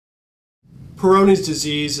Peyronies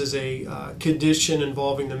disease is a condition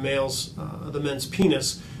involving the men's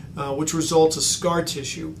penis, which results in scar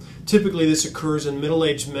tissue. Typically this occurs in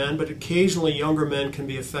middle-aged men, but occasionally younger men can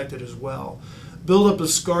be affected as well. Buildup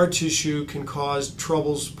of scar tissue can cause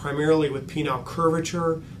troubles primarily with penile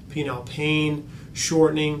curvature, penile pain,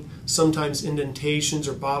 shortening, sometimes indentations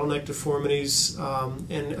or bottleneck deformities,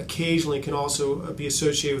 and occasionally can also be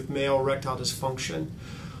associated with male erectile dysfunction.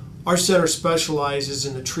 Our center specializes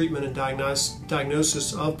in the treatment and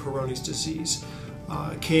diagnosis of Peyronies disease.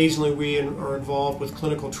 Occasionally we are involved with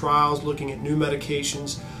clinical trials looking at new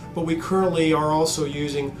medications, but we currently are also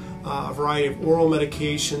using a variety of oral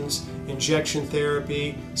medications, injection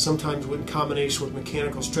therapy, sometimes in combination with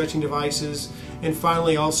mechanical stretching devices, and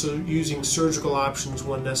finally also using surgical options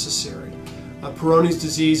when necessary. Peyronies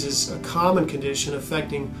disease is a common condition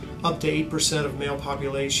affecting up to 8% of male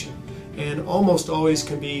population, and almost always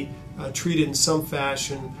can be treated in some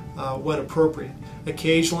fashion when appropriate.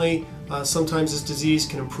 Occasionally, sometimes this disease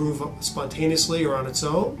can improve spontaneously or on its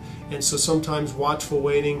own, and so sometimes watchful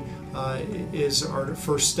waiting is our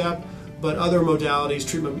first step, but other modalities,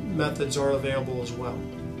 treatment methods are available as well.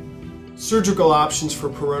 Surgical options for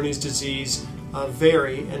Peyronies disease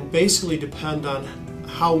vary and basically depend on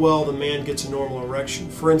how well the man gets a normal erection.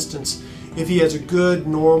 For instance, if he has a good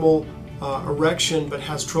normal erection but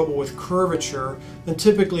has trouble with curvature, then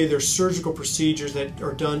typically there's surgical procedures that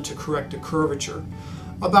are done to correct the curvature.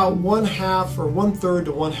 About 1/2 or 1/3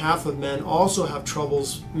 to 1/2 of men also have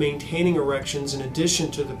troubles maintaining erections in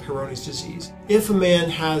addition to the Peyronies disease. If a man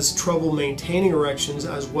has trouble maintaining erections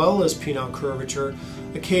as well as penile curvature,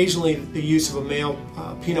 occasionally the use of a male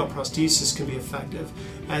penile prosthesis can be effective,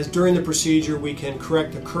 as during the procedure we can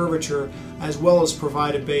correct the curvature as well as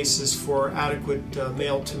provide a basis for adequate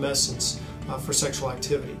male tumescence for sexual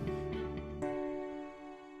activity.